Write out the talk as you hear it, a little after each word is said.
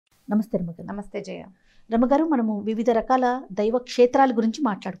నమస్తే రమగారు. నమస్తే జయ. రమగారు, మనము వివిధ రకాల దైవ క్షేత్రాల గురించి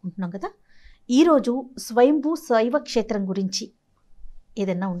మాట్లాడుకుంటున్నాం కదా. ఈరోజు స్వయంభూ శైవ క్షేత్రం గురించి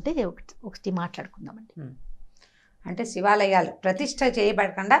ఏదన్నా ఉంటే ఒకటి మాట్లాడుకుందామండి. అంటే శివాలయాలు ప్రతిష్ట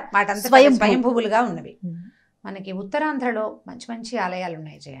చేయబడకుండా వాటంతా స్వయంభూవులుగా ఉన్నవి. మనకి ఉత్తరాంధ్రలో మంచి మంచి ఆలయాలు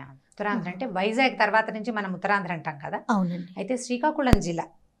ఉన్నాయి జయ. ఉత్తరాంధ్ర అంటే వైజాగ్ తర్వాత నుంచి మనం ఉత్తరాంధ్ర అంటాం కదా. అవునండి. అయితే శ్రీకాకుళం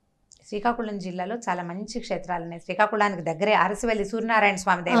జిల్లాలో చాలా మంచి క్షేత్రాలు ఉన్నాయి. శ్రీకాకుళానికి దగ్గరే అరసివల్లి సూర్యనారాయణ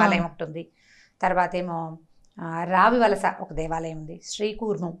స్వామి దేవాలయం ఒకటి ఉంది. తర్వాత ఏమో రావివలస ఒక దేవాలయం ఉంది.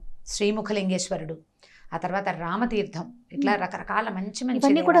 శ్రీకూర్మం, శ్రీముఖలింగేశ్వరుడు, ఆ తర్వాత రామతీర్థం, ఇట్లా రకరకాల మంచి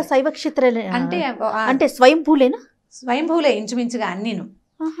మంచి కూడా శైవ క్షేత్రాలే. అంటే స్వయంభూలేనా? స్వయంభూలే ఇంచుమించుగా అన్నీను.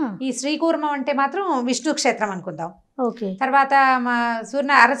 ఈ శ్రీకూర్మం అంటే మాత్రం విష్ణు క్షేత్రం అనుకుందాం. తర్వాత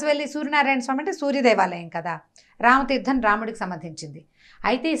అరసివల్లి సూర్యనారాయణ స్వామి అంటే సూర్య దేవాలయం కదా. రామతీర్థం రాముడికి సంబంధించింది.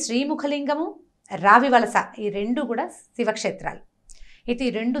 అయితే శ్రీముఖలింగము, రావివలస ఈ రెండు కూడా శివక్షేత్రాలు. అయితే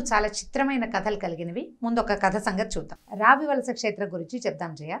ఈ రెండు చాలా చిత్రమైన కథలు కలిగినవి. ముందు ఒక కథ సంగతి చూద్దాం. రావివలస క్షేత్రం గురించి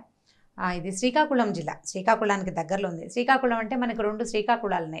చెప్దాం జయ. ఇది శ్రీకాకుళం జిల్లా, శ్రీకాకుళానికి దగ్గరలో ఉంది. శ్రీకాకుళం అంటే మనకు రెండు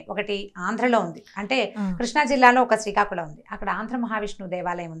శ్రీకాకుళాలు ఉన్నాయి. ఒకటి ఆంధ్రలో ఉంది, అంటే కృష్ణా జిల్లాలో ఒక శ్రీకాకుళం ఉంది. అక్కడ ఆంధ్ర మహావిష్ణు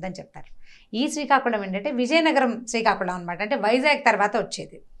దేవాలయం ఉందని చెప్తారు. ఈ శ్రీకాకుళం ఏంటంటే విజయనగరం శ్రీకాకుళం అనమాట, అంటే వైజాగ్ తర్వాత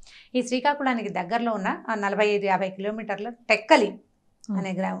వచ్చేది. ఈ శ్రీకాకుళానికి దగ్గరలో ఉన్న 45-50 కిలోమీటర్ల టెక్కలి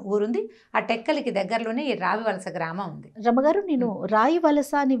అనే ఊరుంది. ఆ టెక్కలికి దగ్గరలోనే ఈ రావివలస గ్రామం ఉంది. రమగారు, నేను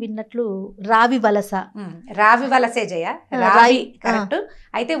రావివలస అని విన్నట్లు రావివలసే జయ. రావి కరెక్ట్.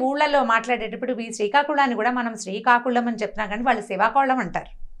 అయితే ఊళ్ళల్లో మాట్లాడేటప్పుడు ఈ శ్రీకాకుళాన్ని కూడా మనం శ్రీకాకుళం అని చెప్తున్నాం, కానీ వాళ్ళు శివాకుళం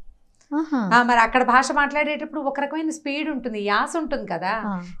అంటారు. మరి అక్కడ భాష మాట్లాడేటప్పుడు ఒక రకమైన స్పీడ్ ఉంటుంది, యాస ఉంటుంది కదా,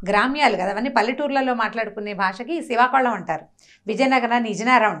 గ్రామ్యాలు కదా అవన్నీ. పల్లెటూర్లలో మాట్లాడుకునే భాషకి శివాకుళం అంటారు. విజయనగరాన్ని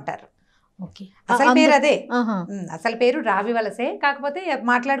ఇజనారా అంటారు. అసలు పేరు అదే, అసలు పేరు రావివలసే, కాకపోతే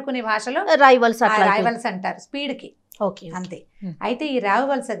మాట్లాడుకునే భాషలో రావివలస అంటారు స్పీడ్ కి, అంతే. అయితే ఈ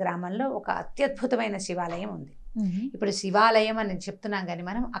రావివలస గ్రామంలో ఒక అత్యద్భుతమైన శివాలయం ఉంది. ఇప్పుడు శివాలయం అని చెప్తున్నాం కానీ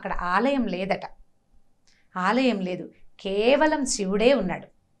మనం అక్కడ ఆలయం లేదట. ఆలయం లేదు, కేవలం శివుడే ఉన్నాడు.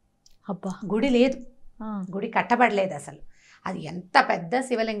 అబ్బా, గుడి లేదు, గుడి కట్టబడలేదు అసలు. అది ఎంత పెద్ద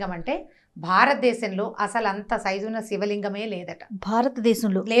శివలింగం అంటే భారతదేశంలో అసలు అంత సైజున్న శివలింగమే లేదట.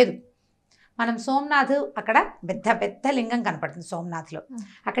 భారతదేశంలో లేదు. మనం సోమనాథ్, అక్కడ పెద్ద లింగం కనపడుతుంది సోమనాథ్లో.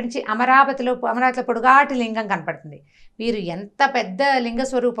 అక్కడి నుంచి అమరావతిలో పొడుగాటి లింగం కనపడుతుంది. వీరు ఎంత పెద్ద లింగ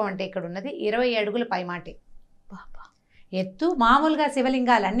స్వరూపం అంటే ఇక్కడ ఉన్నది 20 అడుగుల పైమాటి ఎత్తు. మామూలుగా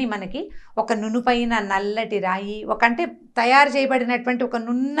శివలింగాలన్నీ మనకి ఒక నునుపైన నల్లటి రాయి, ఒక అంటే తయారు చేయబడినటువంటి ఒక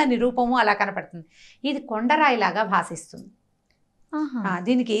నున్నని రూపము అలా కనపడుతుంది. ఇది కొండరాయిలాగా భాసిస్తుంది.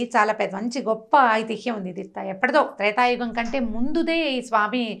 దీనికి చాలా పెద్ద మంచి గొప్ప ఐతిహ్యం ఉంది. ఇది ఎప్పటిదో త్రేతాయుగం కంటే ముందుదే ఈ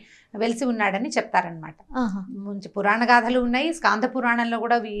స్వామి వెలిసి ఉన్నాడని చెప్తారనమాట. మంచి పురాణ గాథలు ఉన్నాయి. స్కాంద పురాణంలో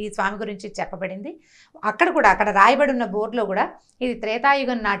కూడా ఈ స్వామి గురించి చెప్పబడింది. అక్కడ రాయబడి ఉన్న బోర్డులో కూడా ఇది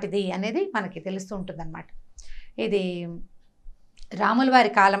త్రేతాయుగం నాటిది అనేది మనకి తెలుస్తూ ఉంటుంది అనమాట. ఇది రాముల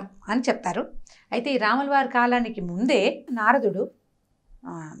వారి కాలం అని చెప్తారు. అయితే ఈ రాముల వారి కాలానికి ముందే నారదుడు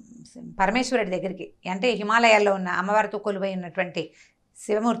పరమేశ్వరుడి దగ్గరికి, అంటే హిమాలయాల్లో ఉన్న అమ్మవారితో కొలువై ఉన్నటువంటి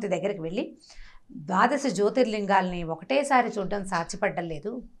శివమూర్తి దగ్గరికి వెళ్ళి 12 జ్యోతిర్లింగాల్ని ఒకటేసారి చూడడం సాధ్యపడ్డం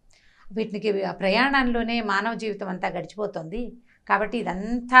లేదు, వీటికి ప్రయాణంలోనే మానవ జీవితం అంతా గడిచిపోతుంది, కాబట్టి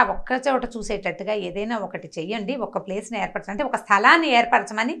ఇదంతా ఒక్కచోట చూసేటట్టుగా ఏదైనా ఒకటి చెయ్యండి, ఒక ప్లేస్ని ఏర్పరచండి, అంటే ఒక స్థలాన్ని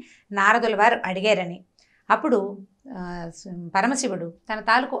ఏర్పరచమని నారదుల వారు అడిగారని. అప్పుడు పరమశివుడు తన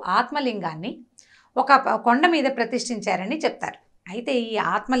తాలూకు ఆత్మలింగాన్ని ఒక కొండ మీద ప్రతిష్ఠించారని చెప్తారు. అయితే ఈ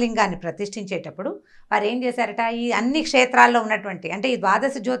ఆత్మలింగాన్ని ప్రతిష్ఠించేటప్పుడు వారు ఏం చేశారట, ఈ అన్ని క్షేత్రాల్లో ఉన్నటువంటి, అంటే ఈ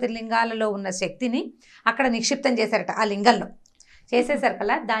 12 జ్యోతిర్లింగాలలో ఉన్న శక్తిని అక్కడ నిక్షిప్తం చేశారట ఆ లింగంలో.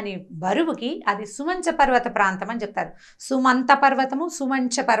 చేసేసరికల్లా దాని బరువుకి అది సుమంచ పర్వత ప్రాంతం అని చెప్తారు. సుమంత పర్వతము,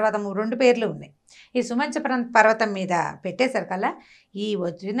 సుమంచ పర్వతము 2 పేర్లు ఉన్నాయి. ఈ సుమంచ పర్వతం మీద పెట్టేసరికల్లా ఈ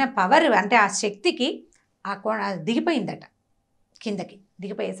వచ్చిన పవర్, అంటే ఆ శక్తికి దిగిపోయిందట కిందకి.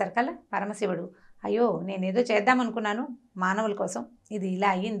 దిగిపోయేసరికల్లా పరమశివుడు, అయ్యో నేనేదో చేద్దామనుకున్నాను మానవుల కోసం, ఇది ఇలా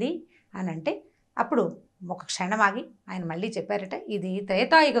అయ్యింది అని అంటే, అప్పుడు ఒక క్షణం ఆగి ఆయన మళ్ళీ చెప్పారట, ఇది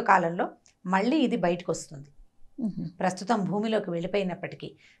త్రేతాయుగ కాలంలో మళ్ళీ ఇది బయటకు వస్తుంది, ప్రస్తుతం భూమిలోకి వెళ్ళిపోయినప్పటికీ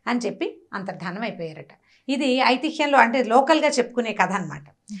అని చెప్పి అంతర్ధానం అయిపోయారట. ఇది ఐతిహ్యంలో, అంటే లోకల్గా చెప్పుకునే కథ అనమాట.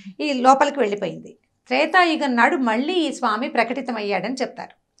 ఈ లోపలికి వెళ్ళిపోయింది. త్రేతాయుగం నాడు మళ్ళీ ఈ స్వామి ప్రకటితమయ్యాడని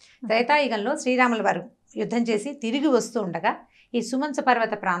చెప్తారు. త్రేతాయుగంలో శ్రీరాముల వారు యుద్ధం చేసి తిరిగి వస్తూ ఉండగా ఈ సుమంచ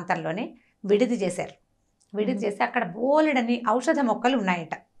పర్వత ప్రాంతంలోనే విడిది చేశారు. విడిది చేసి అక్కడ బోలెడని ఔషధ మొక్కలు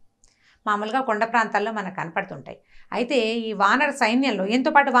ఉన్నాయట. మామూలుగా కొండ ప్రాంతాల్లో మనకు కనపడుతుంటాయి. అయితే ఈ వానర సైన్యంలో,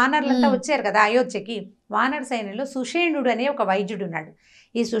 ఎంతో పాటు వానరులంతా వచ్చారు కదా అయోధ్యకి, వానర సైన్యంలో సుషేణుడు అనే ఒక వైద్యుడు ఉన్నాడు.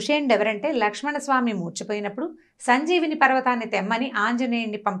 ఈ సుషేణుడు ఎవరంటే లక్ష్మణస్వామి మూర్చిపోయినప్పుడు సంజీవిని పర్వతాన్ని తెమ్మని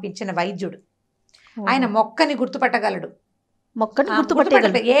ఆంజనేయుడిని పంపించిన వైద్యుడు. ఆయన మొక్కని గుర్తుపట్టగలడు, మొక్కను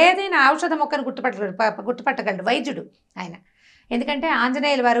గుర్తుపట్టగలడు. ఏదైనా ఔషధ మొక్కను గుర్తుపట్టగలడు వైద్యుడు ఆయన. ఎందుకంటే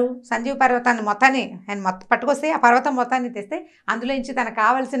ఆంజనేయుల వారు సంజీవ పర్వతాన్ని మొత్తాన్ని ఆయన పట్టుకొస్తే ఆ పర్వతం మొత్తాన్ని తెస్తే అందులోంచి తనకు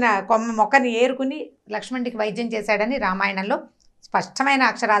కావలసిన మొక్కని ఏరుకుని లక్ష్మణుడికి వైద్యం చేశాడని రామాయణంలో స్పష్టమైన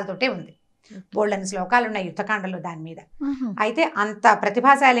అక్షరాలతోటే ఉంది. బోల్డని శ్లోకాలు ఉన్నాయి యుద్ధకాండలో దాని మీద. అయితే అంత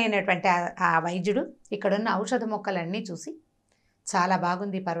ప్రతిభాశాలైనటువంటి ఆ వైద్యుడు ఇక్కడున్న ఔషధ మొక్కలన్నీ చూసి చాలా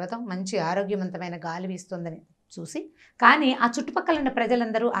బాగుంది పర్వతం, మంచి ఆరోగ్యవంతమైన గాలి వీస్తుందని చూసి, కానీ ఆ చుట్టుపక్కల ఉన్న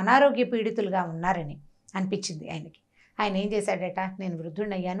ప్రజలందరూ అనారోగ్య పీడితులుగా ఉన్నారని అనిపించింది ఆయనకి. ఆయన ఏం చేశాడట, నేను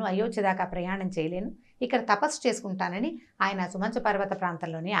వృద్ధుడినయ్యాను, అయోధ్య దాకా ప్రయాణం చేయలేను, ఇక్కడ తపస్సు చేసుకుంటానని ఆయన సుమంచ పర్వత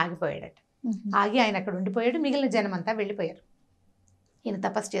ప్రాంతంలోనే ఆగిపోయాడట. ఆగి ఆయన అక్కడ ఉండిపోయాడు. మిగిలిన జనమంతా వెళ్ళిపోయారు. ఈయన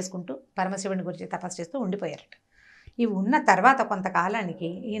తపస్సు చేసుకుంటూ పరమశివుని గురించి తపస్సు చేస్తూ ఉండిపోయారట. ఇవి ఉన్న తర్వాత కొంతకాలానికి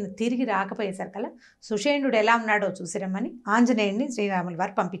ఈయన తిరిగి రాకపోయేసరికల్లా సుషేణుడు ఎలా ఉన్నాడో చూసిరమ్మని ఆంజనేయుడిని శ్రీరాముల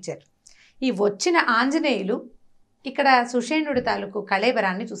వారు పంపించారు. ఈ వచ్చిన ఆంజనేయులు ఇక్కడ సుషేణుడి తాలూకు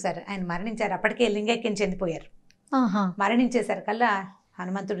కళేబరాన్ని చూశారు. ఆయన మరణించారు. అప్పటికే లింగైక్యం చెందిపోయారు. మరణించేసరికల్లా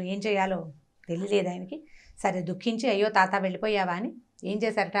హనుమంతుడు ఏం చేయాలో తెలియలేదు ఆయనకి. సరే దుఃఖించి, అయ్యో తాత వెళ్ళిపోయావా అని ఏం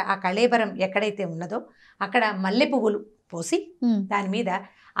చేశారట, ఆ కళేబరం ఎక్కడైతే ఉన్నదో అక్కడ మల్లె పువ్వులు పోసి దాని మీద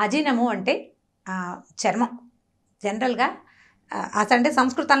అజినము అంటే చర్మం, జనరల్గా అంటే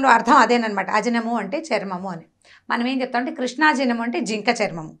సంస్కృతంలో అర్థం అదేనమాట. అజినము అంటే చర్మము అని. మనం ఏం చెప్తామంటే కృష్ణాజినము అంటే జింక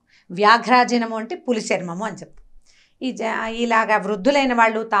చర్మము, వ్యాఘ్రాజినము అంటే పులి చర్మము అని చెప్తాం. ఇలాగా వృద్ధులైన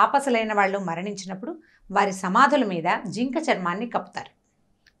వాళ్ళు, తాపసులైన వాళ్ళు మరణించినప్పుడు వారి సమాధుల మీద జింక చర్మాన్ని కప్పుతారు.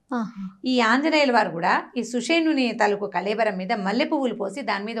 ఈ ఆంజనేయుల వారు కూడా ఈ సుషేణుని తాలూకు కళేబరం మీద మల్లె పువ్వులు పోసి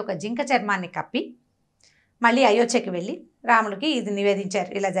దాని మీద ఒక జింక చర్మాన్ని కప్పి మళ్ళీ అయోధ్యకి వెళ్ళి రాముడికి ఇది నివేదించారు,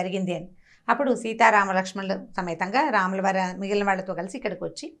 ఇలా జరిగింది అని. అప్పుడు సీతారామ లక్ష్మణుల సమేతంగా రాముల వారి మిగిలిన వాళ్ళతో కలిసి ఇక్కడికి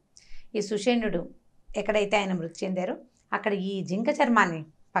వచ్చి ఈ సుషేణుడు ఎక్కడైతే ఆయన మృతి చెందారో అక్కడ ఈ జింక చర్మాన్ని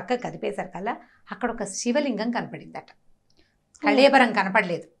పక్క కదిపేసరికల్లా అక్కడ ఒక శివలింగం కనపడిందట. కళేబరం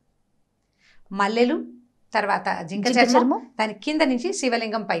కనపడలేదు, మల్లెలు తర్వాత జింక చర్మం, దాని కింద నుంచి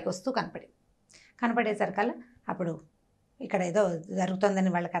శివలింగం పైకి వస్తూ కనపడేసరికల్లా అప్పుడు ఇక్కడ ఏదో జరుగుతుందని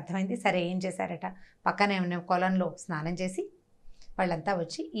వాళ్ళకి అర్థమైంది. సరే ఏం చేశారట, పక్కనే ఉన్న కొలంలో స్నానం చేసి వాళ్ళంతా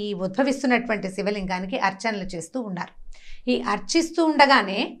వచ్చి ఈ ఉద్భవిస్తున్నటువంటి శివలింగానికి అర్చనలు చేస్తూ ఉన్నారు. ఈ అర్చిస్తూ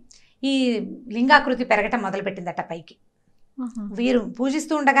ఉండగానే ఈ లింగాకృతి పెరగటం మొదలుపెట్టిందట పైకి. వీరు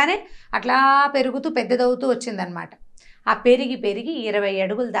పూజిస్తూ ఉండగానే అట్లా పెరుగుతూ పెద్దదవుతూ వచ్చిందనమాట. ఆ పెరిగి 20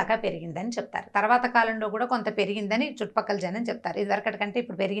 అడుగుల దాకా పెరిగిందని చెప్తారు. తర్వాత కాలంలో కూడా కొంత పెరిగిందని చుట్టుపక్కల జనం చెప్తారు. ఇదివరకటి కంటే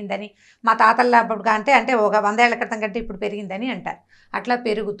ఇప్పుడు పెరిగిందని, మా తాతల అప్పుడు అంటే ఒక 100 ఏళ్ల క్రితం కంటే ఇప్పుడు పెరిగిందని అంటారు. అట్లా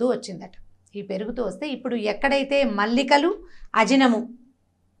పెరుగుతూ వచ్చిందట. ఈ పెరుగుతూ వస్తే ఇప్పుడు ఎక్కడైతే మల్లికలు అజినము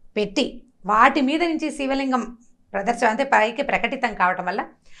పెట్టి వాటి మీద నుంచి శివలింగం ప్రదర్శన అంటే పైకి ప్రకటితం కావటం వల్ల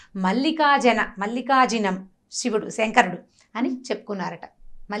మల్లికాజినం శివుడు శంకరుడు అని చెప్పుకున్నారట.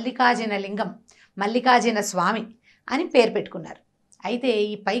 మల్లికాజిన లింగం, మల్లికాజిన స్వామి అని పేరు పెట్టుకున్నారు. అయితే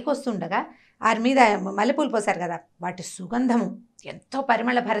ఈ పైకి వస్తుండగా వారి మీద మల్లెపూలు పోసారు కదా, వాటి సుగంధము ఎంతో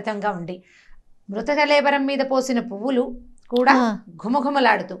పరిమళ భరితంగా ఉండి మృతకలేబరం మీద పోసిన పువ్వులు కూడా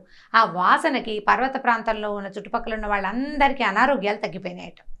ఘుమఘుమలాడుతూ ఆ వాసనకి పర్వత ప్రాంతంలో ఉన్న చుట్టుపక్కల ఉన్న వాళ్ళందరికీ అనారోగ్యాలు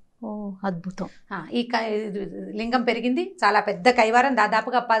తగ్గిపోయినాయట. అద్భుతం. ఈ లింగం పెరిగింది, చాలా పెద్ద కైవారం,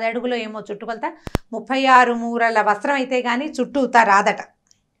 దాదాపుగా 10 అడుగులో ఏమో చుట్టుకొలత, 36 మూరల వస్త్రం అయితే కానీ చుట్టూతా రాదట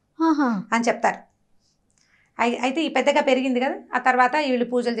అని చెప్తారు. అయితే ఈ పెద్దగా పెరిగింది కదా, ఆ తర్వాత వీళ్ళు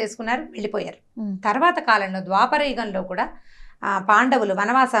పూజలు చేసుకున్నారు, వెళ్ళిపోయారు. తర్వాత కాలంలో ద్వాపర యుగంలో కూడా పాండవులు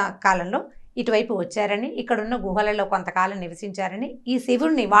వనవాస కాలంలో ఇటువైపు వచ్చారని, ఇక్కడున్న గుహలలో కొంతకాలం నివసించారని, ఈ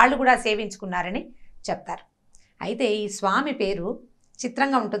శివుణ్ణి వాళ్ళు కూడా సేవించుకున్నారని చెప్తారు. అయితే ఈ స్వామి పేరు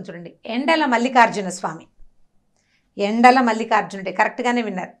చిత్రంగా ఉంటుంది చూడండి, ఎండల మల్లికార్జున స్వామి. ఎండల మల్లికార్జునుడే, కరెక్ట్గానే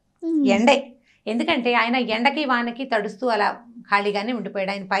విన్నారు, ఎండే. ఎందుకంటే ఆయన ఎండకి వానకి తడుస్తూ అలా ఖాళీగానే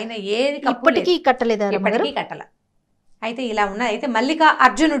ఉండిపోయాడు. ఆయన పైన ఏది ఇప్పటికీ కట్టలేదు, ఎప్పటికీ కట్టల. అయితే ఇలా ఉన్న అయితే మల్లికా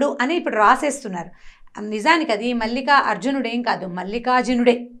అర్జునుడు అని ఇప్పుడు రాసేస్తున్నారు. నిజానికి అది మల్లికా అర్జునుడేం కాదు,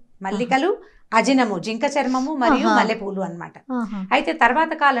 మల్లికార్జునుడే. మల్లికలు అజినము, జింక చర్మము మరియు మల్లెపూలు అన్నమాట. అయితే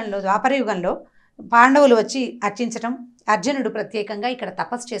తర్వాత కాలంలో ద్వాపర యుగంలో పాండవులు వచ్చి అర్చించటం, అర్జునుడు ప్రత్యేకంగా ఇక్కడ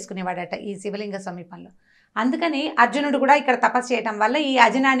తపస్సు చేసుకునేవాడట ఈ శివలింగ సమీపంలో. అందుకని అర్జునుడు కూడా ఇక్కడ తపస్సు చేయటం వల్ల ఈ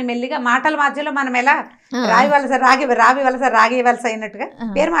అజినాన్ని మెల్లిగా మాటల మధ్యలో మనం ఎలా రావివలస రాగివలస అయినట్టుగా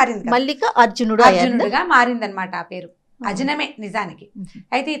పేరు మారింది, మల్లిక అర్జునుడుగా మారిందనమాట ఆ పేరు. అజినమే నిజానికి.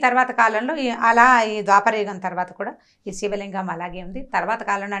 అయితే ఈ తర్వాత కాలంలో అలా ఈ ద్వాపర యుగం తర్వాత కూడా ఈ శివలింగం అలాగే ఉంది. తర్వాత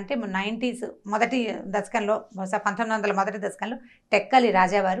కాలంలో అంటే 90s మొదటి దశకంలో, బహుశా 1900 మొదటి దశకంలో టెక్కలి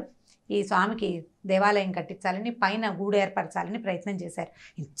రాజావారు ఈ స్వామికి దేవాలయం కట్టించాలని, పైన గూడు ఏర్పరచాలని ప్రయత్నం చేశారు.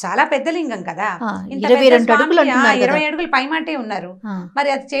 చాలా పెద్ద లింగం కదా, 20 అడుగులు పైమాటే ఉన్నారు, మరి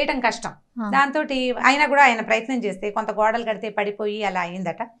అది చేయటం కష్టం. దాంతో అయినా కూడా ఆయన ప్రయత్నం చేస్తే కొంత గోడలు కడితే పడిపోయి అలా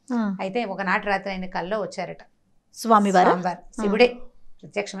అయిందట. అయితే ఒకనాటి రాత్రి ఆయన కల్లో వచ్చారట, స్వామివారు శివుడే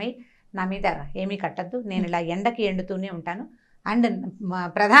ప్రత్యక్షమై నా మీద ఏమీ కట్టద్దు, నేను ఇలా ఎండకి ఎండుతూనే ఉంటాను. అండ్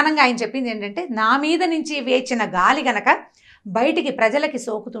ప్రధానంగా ఆయన చెప్పింది ఏంటంటే, నా మీద నుంచి వేచిన గాలి గనక బయటికి ప్రజలకి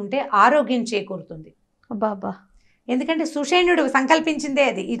సోకుతుంటే ఆరోగ్యం చేకూరుతుంది. బాబా, ఎందుకంటే సుషేణుడు సంకల్పించిందే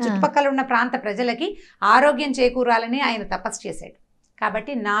అది, ఈ చుట్టుపక్కల ఉన్న ప్రాంత ప్రజలకి ఆరోగ్యం చేకూరాలని ఆయన తపస్సు చేశాడు.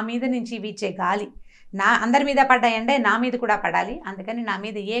 కాబట్టి నా మీద నుంచి వీచే గాలి అందరి మీద పడ్డ ఎండే నా మీద కూడా పడాలి, అందుకని నా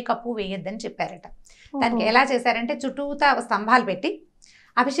మీద ఏ కప్పు వేయొద్దని చెప్పారట. దానికి ఎలా చేశారంటే, చుట్టూతా స్తంభాలు పెట్టి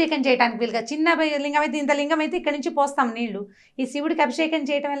అభిషేకం చేయడానికి వీలుగా, చిన్న లింగం అయితే ఇంత లింగం అయితే ఇక్కడ నుంచి పోస్తాం నీళ్లు, ఈ శివుడికి అభిషేకం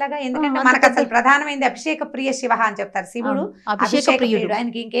చేయటం ఎలాగా? ఎందుకంటే మనకు అసలు ప్రధానమైంది అభిషేక ప్రియ శివ అని చెప్తారు. శివుడు అభిషేక ప్రియుడు,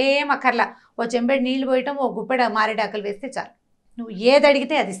 ఆయనకి ఇంకేం అక్కర్లా. ఓ చెంబెడు నీళ్లు పోయటం, ఓ గుప్పెడ మారేడాకులు వేస్తే చాలు, నువ్వు ఏది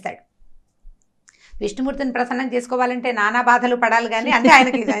అడిగితే అది ఇస్తాడు. విష్ణుమూర్తిని ప్రసన్నం చేసుకోవాలంటే నానా బాధలు పడాలి కానీ, అంటే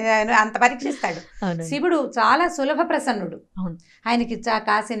ఆయనకి అంత పరీక్షిస్తాడు. శివుడు చాలా సులభ ప్రసన్నుడు. ఆయనకి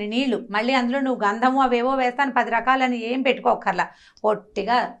కాసిన నీళ్లు, మళ్ళీ అందులో నువ్వు గంధము అవేవో వేస్తాను 10 రకాలని ఏం పెట్టుకోకర్లా,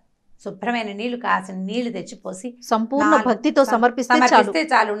 పొట్టిగా శుభ్రమైన నీళ్లు, కాసిన నీళ్లు తెచ్చిపోసి సంపూర్ణ భక్తితో సమర్పిస్తే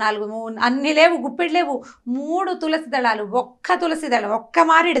చాలు. 4 అన్ని లేవు, గుప్పిడి లేవు, 3 తులసి దళాలు, ఒక్క తులసి దళం,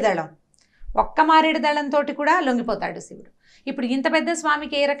 ఒక్క మారేడు దళంతో కూడా లొంగిపోతాడు శివుడు. ఇప్పుడు ఇంత పెద్ద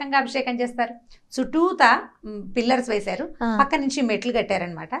స్వామికి ఏ రకంగా అభిషేకం చేస్తారు? చుట్టూతా పిల్లర్స్ వేశారు, పక్క నుంచి మెట్లు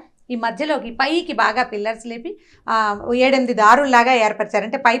కట్టారనమాట. ఈ మధ్యలోకి పైకి బాగా పిల్లర్స్ లేపి 7-8 దారుల్లాగా ఏర్పరిచారు,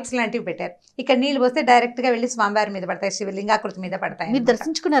 అంటే పైప్స్ లాంటివి పెట్టారు. ఇక్కడ నీళ్ళు పోస్తే డైరెక్ట్గా వెళ్ళి స్వామివారి మీద పడతాయి, శివలింగాకృతి మీద పడతాయి. మీరు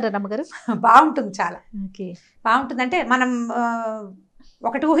దర్శించుకున్నారా రమ్మగారు? బాగుంటుంది, చాలా బాగుంటుంది. అంటే మనం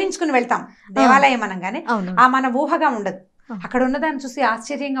ఒకటి ఊహించుకుని వెళ్తాం దేవాలయం అనగానే, మన ఊహగా ఉండదు. అక్కడ ఉన్నదాన్ని చూసి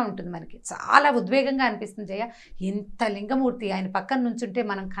ఆశ్చర్యంగా ఉంటుంది మనకి, చాలా ఉద్వేగంగా అనిపిస్తుంది. జయ, ఎంత లింగమూర్తి ఆయన పక్కన నుంచుంటే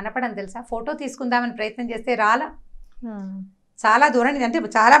మనం కనపడని తెలుసా? ఫోటో తీసుకుందామని ప్రయత్నం చేస్తే రాలా, చాలా దూరం. అంటే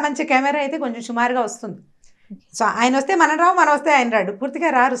చాలా మంచి కెమెరా అయితే కొంచెం సుమారుగా వస్తుంది. సో ఆయన వస్తే మనం రావు, మనం వస్తే ఆయన రాడు,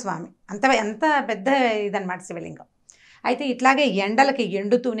 పూర్తిగా రారు స్వామి. ఎంత పెద్ద ఇదన్నమాట శివలింగం. అయితే ఇట్లాగే ఎండలకి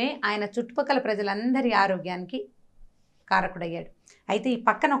ఎండుతూనే ఆయన చుట్టుపక్కల ప్రజలందరి ఆరోగ్యానికి కారకుడయ్యాడు. అయితే ఈ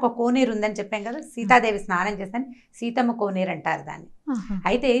పక్కన ఒక కోనేరు ఉందని చెప్పాం కదా, సీతాదేవి స్నానం చేస్తాను, సీతమ్మ కోనేరు అంటారు దాన్ని.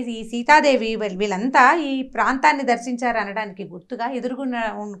 అయితే ఈ సీతాదేవి వీళ్ళంతా ఈ ప్రాంతాన్ని దర్శించారు అనడానికి గుర్తుగా ఎదురుగుండా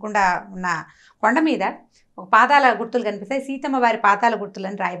ఉన్న కొండ మీద ఒక పాదాల గుర్తులు కనిపిస్తాయి. సీతమ్మ వారి పాదాల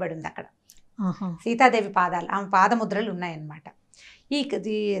గుర్తులని రాయబడి ఉంది అక్కడ. సీతాదేవి పాదాలు, ఆమె పాదముద్రలు ఉన్నాయన్నమాట.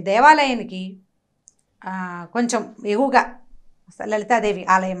 ఈ దేవాలయానికి కొంచెం ఎగువగా లలితాదేవి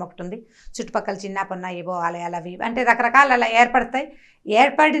ఆలయం ఒకటి ఉంది, చుట్టుపక్కల చిన్న పొన్న ఏవో ఆలయాలు అవి అంటే రకరకాల అలా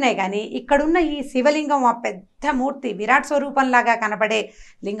ఏర్పడినాయి. కానీ ఇక్కడున్న ఈ శివలింగం ఆ పెద్ద మూర్తి విరాట్ స్వరూపంలాగా కనబడే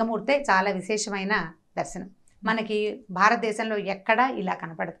లింగమూర్తే చాలా విశేషమైన దర్శనం. మనకి భారతదేశంలో ఎక్కడా ఇలా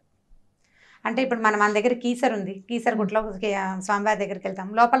కనపడదు. అంటే ఇప్పుడు మన దగ్గర కీసర్ ఉంది, కీసర్ గుట్లో స్వామివారి దగ్గరికి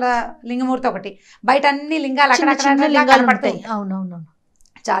వెళ్తాం, లోపల లింగమూర్తి ఒకటి, బయట అన్ని లింగాలు అక్కడ కనపడతాయి.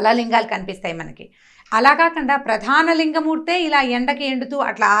 చాలా లింగాలు కనిపిస్తాయి మనకి. అలా కాకుండా ప్రధాన లింగమూర్తే ఇలా ఎండకి ఎండుతూ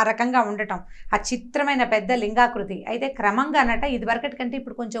అట్లా ఆ రకంగా ఉండటం, ఆ చిత్రమైన పెద్ద లింగాకృతి. అయితే క్రమంగానట ఇదివరకటి కంటే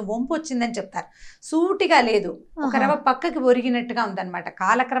ఇప్పుడు కొంచెం వంపు వచ్చిందని చెప్తారు, సూటిగా లేదు, ఒక రవ పక్కకి ఒరిగినట్టుగా ఉందన్నమాట.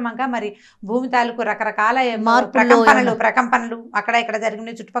 కాలక్రమంగా మరి భూమి తాలూకు రకరకాల ప్రకంపనలు అక్కడ ఇక్కడ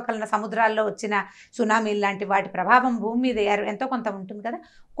జరిగిన చుట్టుపక్కల సముద్రాల్లో వచ్చిన సునామీలు లాంటి వాటి ప్రభావం భూమి మీద ఎంతో కొంత ఉంటుంది కదా,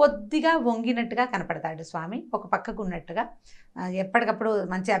 కొద్దిగా వంగినట్టుగా కనపడతాడు స్వామి, ఒక పక్కకు ఉన్నట్టుగా. ఎప్పటికప్పుడు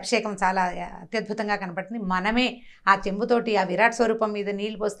మంచి అభిషేకం చాలా అత్యద్భుతంగా కనపడుతుంది. మనమే ఆ చెంబుతోటి ఆ విరాట్ స్వరూపం మీద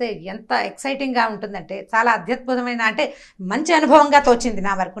నీళ్ళు పోస్తే ఎంత ఎక్సైటింగ్గా ఉంటుందంటే, చాలా అత్యద్భుతమైన, అంటే మంచి అనుభవంగా తోచింది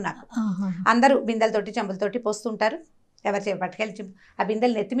నా వరకు నాకు. అందరూ బిందెలతోటి చెంబులతోటి పోస్తుంటారు, ఎవరి పట్టుకెళ్ళి ఆ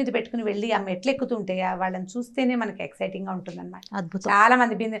బిందెలు నెత్తి మీద పెట్టుకుని వెళ్ళి ఆ మెట్లు ఎక్కుతుంటే వాళ్ళని చూస్తేనే మనకి ఎక్సైటింగ్గా ఉంటుందన్నమాట. చాలా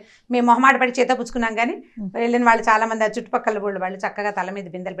మంది మేము మొహమాట పడి చేత పుచ్చుకున్నాం, కానీ వెళ్ళిన వాళ్ళు చాలా మంది ఆ చుట్టుపక్కల వాళ్ళు చక్కగా తల మీద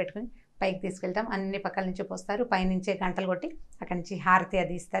బిందెలు పెట్టుకుని పైకి తీసుకెళ్తాం, అన్ని పక్కల నుంచి పోస్తారు, పైనుంచే గంటలు కొట్టి అక్కడి నుంచి హారతి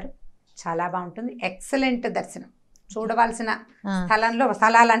అది ఇస్తారు. చాలా బాగుంటుంది, ఎక్సలెంట్ దర్శనం. చూడవలసిన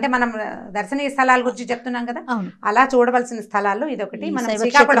స్థలాలు అంటే మనం దర్శనీయ స్థలాల గురించి చెప్తున్నాం కదా, అలా చూడవలసిన స్థలాల్లో ఇదొకటి. మనం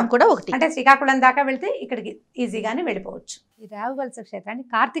శ్రీకాకుళం కూడా ఒకటి, అంటే శ్రీకాకుళం దాకా వెళ్తే ఇక్కడికి ఈజీగానే వెళ్ళిపోవచ్చు. ఈ రావివలస క్షేత్రాన్ని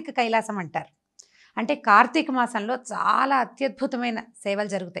కార్తీక కైలాసం అంటారు. అంటే కార్తీక మాసంలో చాలా అత్యద్భుతమైన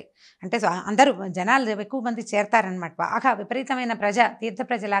సేవలు జరుగుతాయి. అంటే అందరూ జనాలు ఎక్కువ మంది చేరతారనమాట, బాగా విపరీతమైన తీర్థ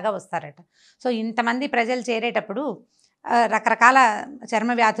ప్రజలాగా వస్తారట. సో ఇంతమంది ప్రజలు చేరేటప్పుడు రకరకాల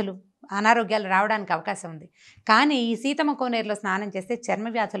చర్మ వ్యాధులు, అనారోగ్యాలు రావడానికి అవకాశం ఉంది. కానీ ఈ సీతమ్మ కోనేరులో స్నానం చేస్తే చర్మ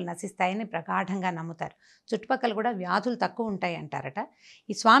వ్యాధులు నశిస్తాయని ప్రగాఢంగా నమ్ముతారు. చుట్టుపక్కల కూడా వ్యాధులు తక్కువ ఉంటాయి అంటారట.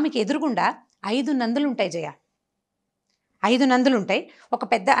 ఈ స్వామికి ఎదురుగుండా 5 నందులు ఉంటాయి జయ, 5 నందులు ఉంటాయి. ఒక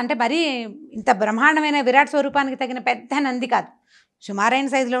పెద్ద, అంటే మరీ ఇంత బ్రహ్మాండమైన విరాట్ స్వరూపానికి తగిన పెద్ద నంది కాదు, సుమారైన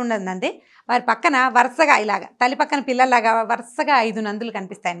సైజులో ఉన్నది నంది. వారి పక్కన వరుసగా ఇలాగా తల్లి పక్కన పిల్లల్లాగా వరుసగా 5 నందులు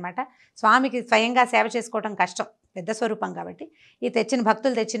కనిపిస్తాయి అన్నమాట. స్వామికి స్వయంగా సేవ చేసుకోవడం కష్టం, పెద్ద స్వరూపం కాబట్టి. ఈ తెచ్చిన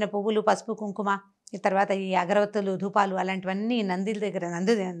భక్తులు తెచ్చిన పువ్వులు, పసుపు, కుంకుమ, ఈ తర్వాత ఈ అగరవత్తులు, ధూపాలు అలాంటివన్నీ నందిల దగ్గర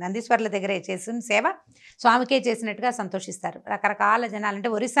నందీశ్వరుల దగ్గరే చేసిన సేవ స్వామికే చేసినట్టుగా సంతోషిస్తారు. రకరకాల జనాలు,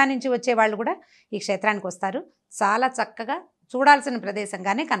 అంటే ఒరిస్సా నుంచి వచ్చే వాళ్ళు కూడా ఈ క్షేత్రానికి వస్తారు. చాలా చక్కగా చూడాల్సిన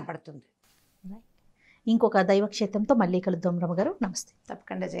ప్రదేశంగానే కనపడుతుంది. ఇంకొక దైవక్షేత్రంతో మళ్ళీ కలుద్దాం. రమగారు నమస్తే.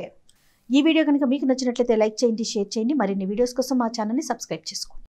 తప్పకుండా జయ. ఈ వీడియో కనుక మీకు నచ్చినట్లయితే లైక్ చేయండి, షేర్ చేయండి. మరిన్ని వీడియోస్ కోసం మా ఛానల్ని సబ్స్క్రైబ్ చేసుకోండి.